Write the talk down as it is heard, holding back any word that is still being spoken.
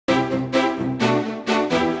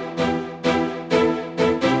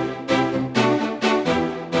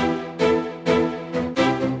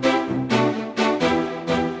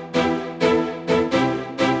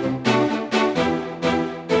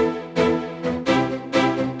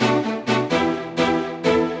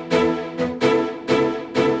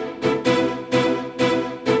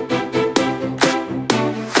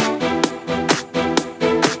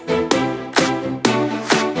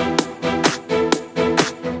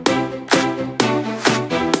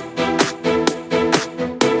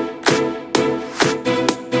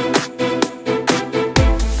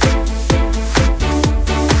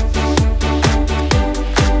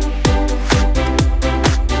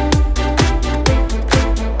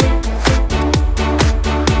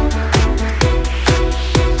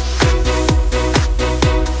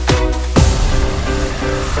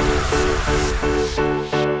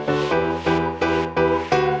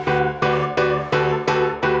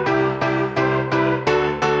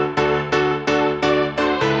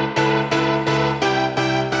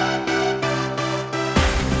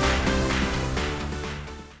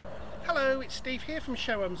from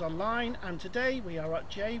Showhomesonline, and today we are at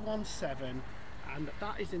J17, and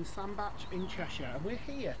that is in Sandbach in Cheshire, and we're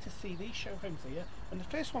here to see these show homes here. And the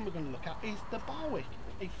first one we're going to look at is the Barwick,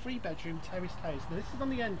 a 3-bedroom terraced house. Now this is on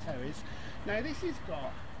the end terrace. Now this has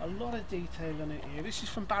got a lot of detail on it here. This is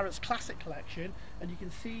from Barratt's classic collection, and you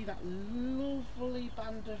can see that lovely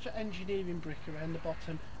band of engineering brick around the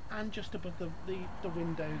bottom and just above the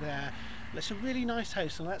window there. It's a really nice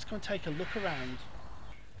house, and let's go and take a look around.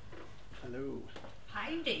 Hello.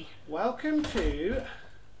 Howdy. Welcome to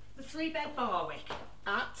the 3-bed Barwick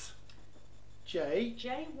at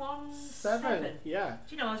J17. Yeah.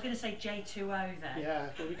 Do you know, I was going to say J20 there. Yeah,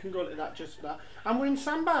 well, we can go to that just for that. And we're in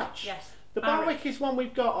Sandbach. Yes. The Barwick is one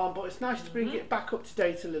we've got on, but it's nice to bring it back up to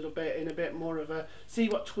date a little bit, in a bit more of a, see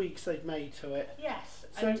what tweaks they've made to it. Yes.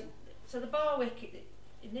 So the Barwick,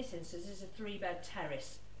 in this instance, is a 3-bed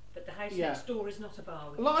terrace. But the house next door is not a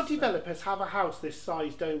Barwick. A lot of developers have a house this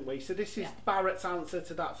size, don't we? So this is Barratt's answer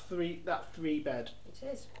to that three bed. It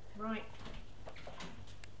is. Right.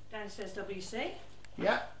 Downstairs WC.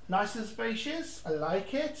 Yeah, nice and spacious. I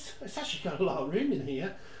like it. It's actually got a lot of room in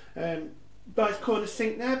here. Nice corner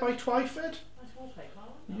sink there by Twyford. Nice wallpaper.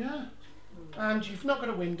 Yeah. And you've not got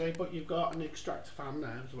a window, but you've got an extractor fan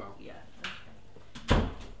there as well. Yeah. Okay.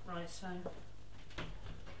 Right, so.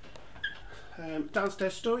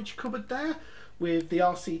 Downstairs storage cupboard there with the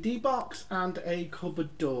RCD box and a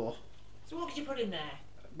cupboard door. So what could you put in there?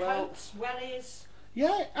 Well, coats, wellies.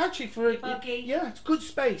 Yeah, actually for a buggy. Yeah, it's good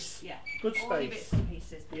space. Yeah, good space. All the bits and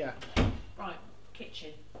pieces. Yeah. Right,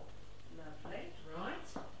 kitchen. Lovely.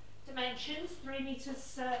 Right. Dimensions: 3 metres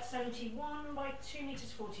 71 by 2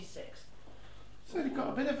 metres 46. So they've got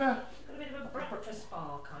a bit of a breakfast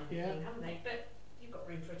bar kind of thing, haven't they? But you've got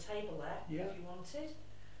room for a table there if you wanted.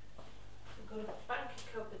 We've got a bank of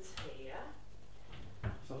cupboards here.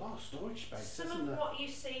 There's a lot of storage space. Some of what you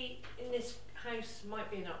see in this house might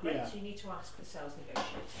be an upgrade, so you need to ask the sales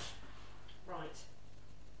negotiator. Right.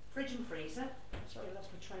 Fridge and freezer. Sorry, I lost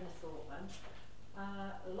my train of thought then.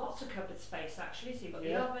 Lots of cupboard space actually. So you've got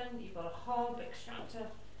the oven, you've got a hob,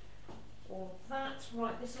 extractor, all that.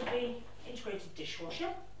 Right, this will be integrated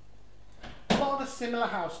dishwasher. A lot of the similar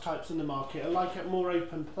house types in the market are like a more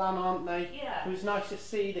open plan, aren't they? Yeah. It was nice to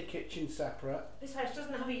see the kitchen separate. This house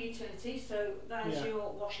doesn't have a utility, so there's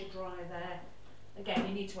your washer dryer there. Again,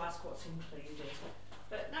 you need to ask what's included.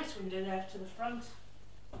 But nice window there to the front.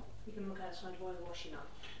 You can look outside while you're washing up.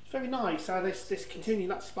 It's very nice how this continuing,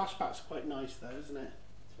 that splashback's quite nice though, isn't it?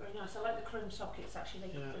 It's very nice. I like the chrome sockets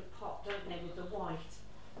actually, they pop, don't they, with the white.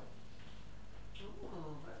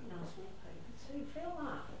 Oh, very nice wallpaper too. Feel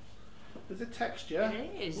that. There's a texture.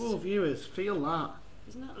 It is. Oh, viewers, feel that.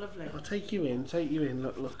 Isn't that lovely? I'll take you in,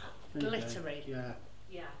 look. Glittery. Yeah.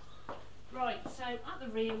 Yeah. Right, so at the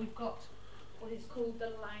rear we've got what is called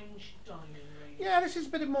the lounge dining room. Yeah, this is a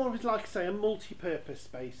bit more of, like I say, a multi-purpose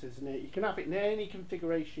space, isn't it? You can have it in any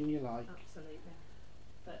configuration you like. Absolutely.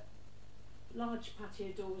 But large patio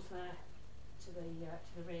doors there to the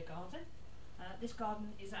rear garden. This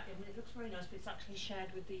garden is actually, I mean, it looks very nice, but it's actually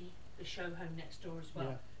shared with the show home next door as well.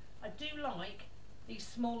 Yeah. I do like these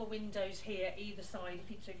smaller windows here either side.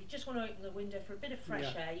 If you just want to open the window for a bit of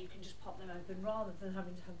fresh air, you can just pop them open rather than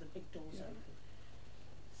having to have the big doors open.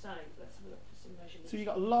 So let's have a look for some measurements. So you've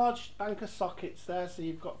got a large bank of sockets there. So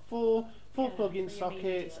you've got four plug-in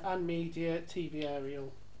sockets and media, TV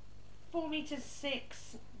aerial. 4 metres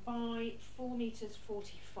 6 by 4 metres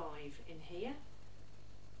 45 in here.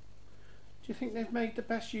 Do you think they've made the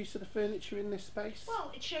best use of the furniture in this space? Well,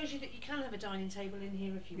 it shows you that you can have a dining table in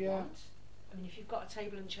here if you want. I mean, if you've got a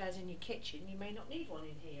table and chairs in your kitchen, you may not need one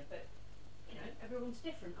in here, but, you know, everyone's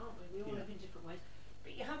different, aren't we? We all live in different ways.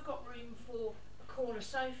 But you have got room for a corner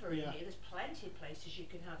sofa in here. There's plenty of places you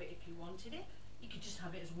can have it if you wanted it. You could just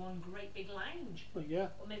have it as one great big lounge. Well, yeah.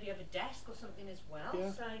 Or maybe have a desk or something as well.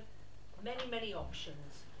 Yeah. So, many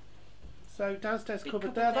options. So, downstairs Big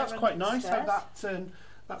cupboard there, that's quite nice. How upstairs.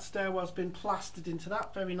 that stairwell's been plastered into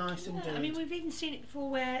that, very nice indeed. I mean, we've even seen it before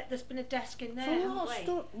where there's been a desk in there, haven't we? And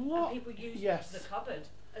people use the cupboard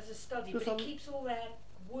as a study, but it keeps all their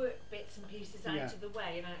work bits and pieces out of the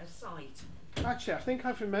way and out of sight. Actually, I think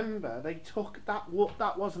I remember they took that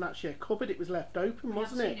wasn't actually a cupboard, it was left open,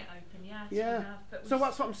 wasn't it? I've seen it open, yeah. But so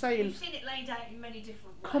that's what I'm saying. We've seen it laid out in many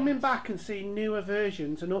different ways. Coming back and seeing newer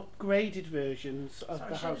versions and upgraded versions of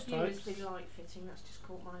the house types. The light fitting, that's just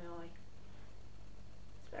caught my eye.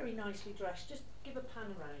 Very nicely dressed. Just give a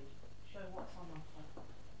pan around, show what's on offer.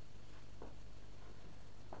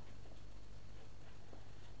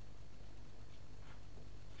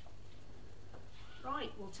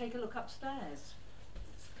 Right, we'll take a look upstairs.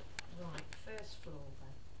 Right, first floor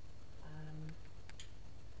then.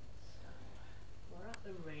 So, we're at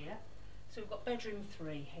the rear. So we've got bedroom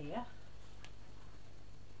 3 here.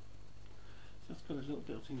 So it's got a little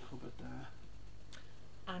built-in cupboard there.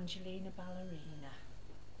 Angelina Ballerina.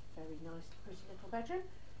 Very nice, pretty little bedroom.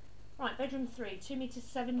 Right, bedroom 3, 2 metres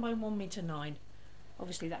 7 by 1 metre 9.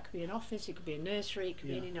 Obviously that could be an office, it could be a nursery, it could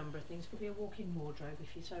be any number of things. It could be a walk-in wardrobe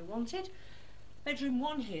if you so wanted. Bedroom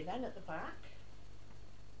 1 here then at the back.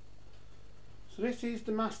 So this is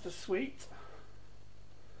the master suite.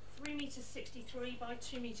 3 metres 63 by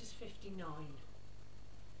 2 metres 59.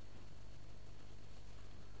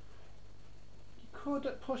 You could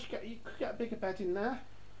get a bigger bed in there.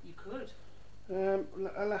 You could. Right,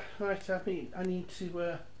 I need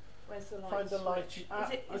to Where's the light find the light. switch? I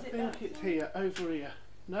Is it think it's here, over here.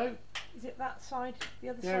 No? Is it that side? The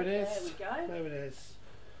other There side? it is. There we go. There it is.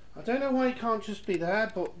 I don't know why it can't just be there,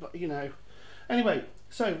 but you know. Anyway,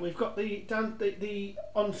 so we've got the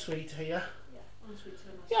ensuite here. Yeah, ensuite to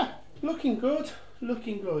the master Yeah, bedroom. looking good.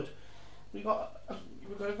 Looking good. We've got a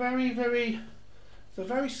it's a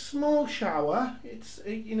very small shower. It's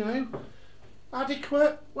you know,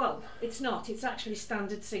 adequate. Well, it's not. It's actually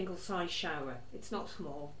standard single-size shower. It's not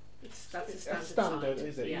small. That's It's a standard, size.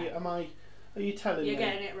 is it? Yeah. Are you telling You're me?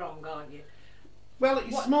 getting it wrong, aren't you? Well,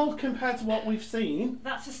 it's small compared to what we've seen.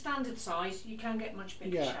 That's a standard size. You can get much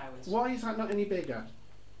bigger showers. Why is that not any bigger?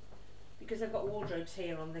 Because they've got wardrobes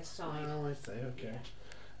here on this side. Oh, I see. Okay.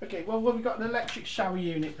 Yeah. Okay. Well, we've got an electric shower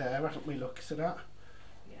unit there, haven't we? Look at that.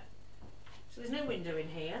 Yeah. So there's no window in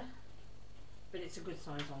here, but it's a good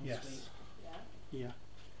size ensuite. Yes. Yeah.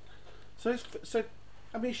 Yeah. So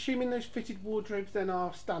I'm assuming those fitted wardrobes then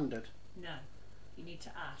are standard. No, you need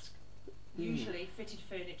to ask. Usually, fitted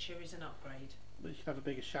furniture is an upgrade. But you could have a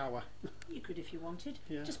bigger shower. You could if you wanted.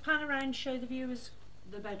 Yeah. Just pan around, show the viewers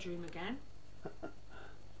the bedroom again. Because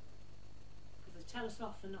they tell us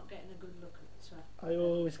off for not getting a good look at. I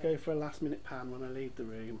always go for a last minute pan when I leave the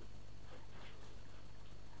room.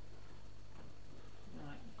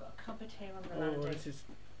 Right, we've got a cupboard here on the Oh, landing. this is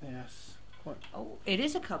yes. Quite. Oh, it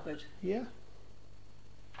is a cupboard. Yeah.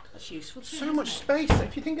 That's useful too. So isn't much it? space.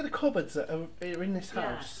 If you think of the cupboards that are in this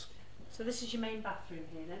Yeah. house. So this is your main bathroom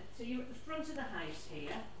here then. So you're at the front of the house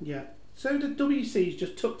here. Yeah. So the WC's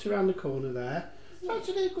just tucked around the corner there. It's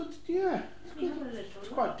actually a good. Yeah. It's We good. have a little It's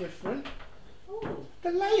look. quite different. Oh,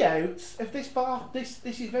 The layouts of this bath, this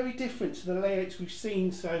is very different to the layouts we've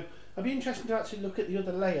seen. So I'd be interested to actually look at the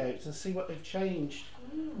other layouts and see what they've changed.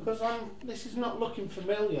 Because this is not looking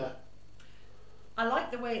familiar. I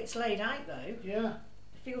like the way it's laid out though. Yeah.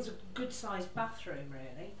 It feels a good sized bathroom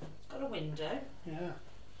really. It's got a window. Yeah.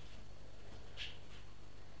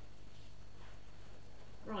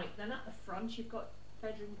 Right, then at the front you've got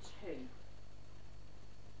bedroom 2.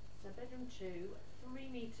 So bedroom 2, 3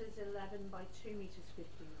 metres 11 by 2 metres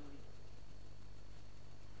 59.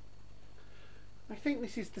 I think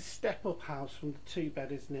this is the step up house from the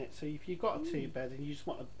 2-bed, isn't it? So if you've got a 2-bed and you just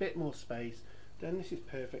want a bit more space, then this is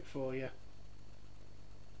perfect for you.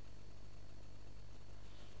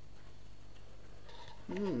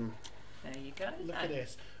 There you go. Look at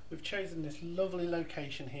this. We've chosen this lovely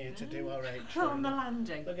location here to do our atrium. On the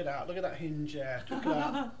landing. Look at that. Look at that hinge there. Look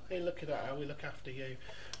at that. Hey, look at that. How we look after you.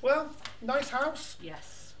 Well, nice house.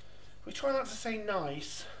 Yes. We try not to say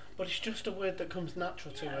nice, but it's just a word that comes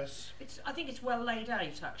natural to us. I think it's well laid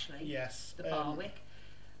out actually. Yes. The Barwick.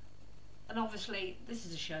 And obviously this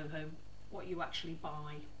is a show home. What you actually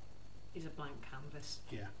buy is a blank canvas.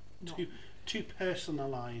 Yeah. Not- To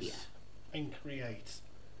personalise and create.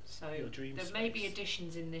 So your dream there may be space.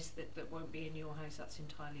 additions in this that won't be in your house. That's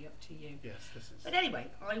entirely up to you. Yes, this is. But anyway,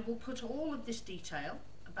 I will put all of this detail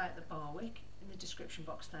about the Barwick in the description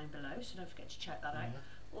box down below, so don't forget to check that out.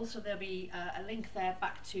 Yeah. Also, there'll be a link there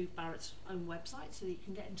back to Barratt's own website, so that you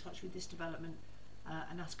can get in touch with this development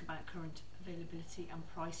and ask about current availability and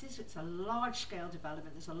prices. It's a large-scale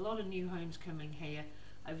development. There's a lot of new homes coming here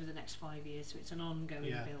over the next 5 years, so it's an ongoing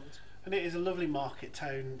build. And it is a lovely market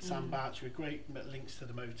town, Sandbach, with great links to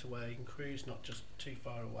the motorway and Crewe's not just too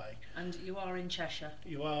far away. And you are in Cheshire.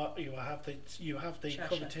 You have the Cheshire.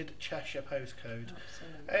 coveted Cheshire postcode.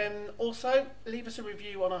 Absolutely. Also, leave us a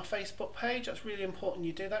review on our Facebook page. That's really important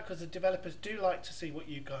you do that because the developers do like to see what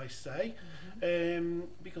you guys say.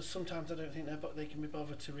 Because sometimes I don't think they can be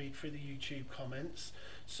bothered to read through the YouTube comments.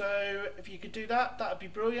 So if you could do that, that'd be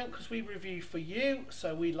brilliant because we review for you,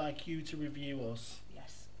 so we'd like you to review us.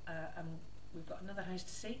 Yes. And we've got another house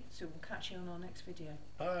to see, so we'll catch you on our next video.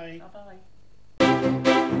 Bye. Bye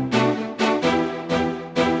bye.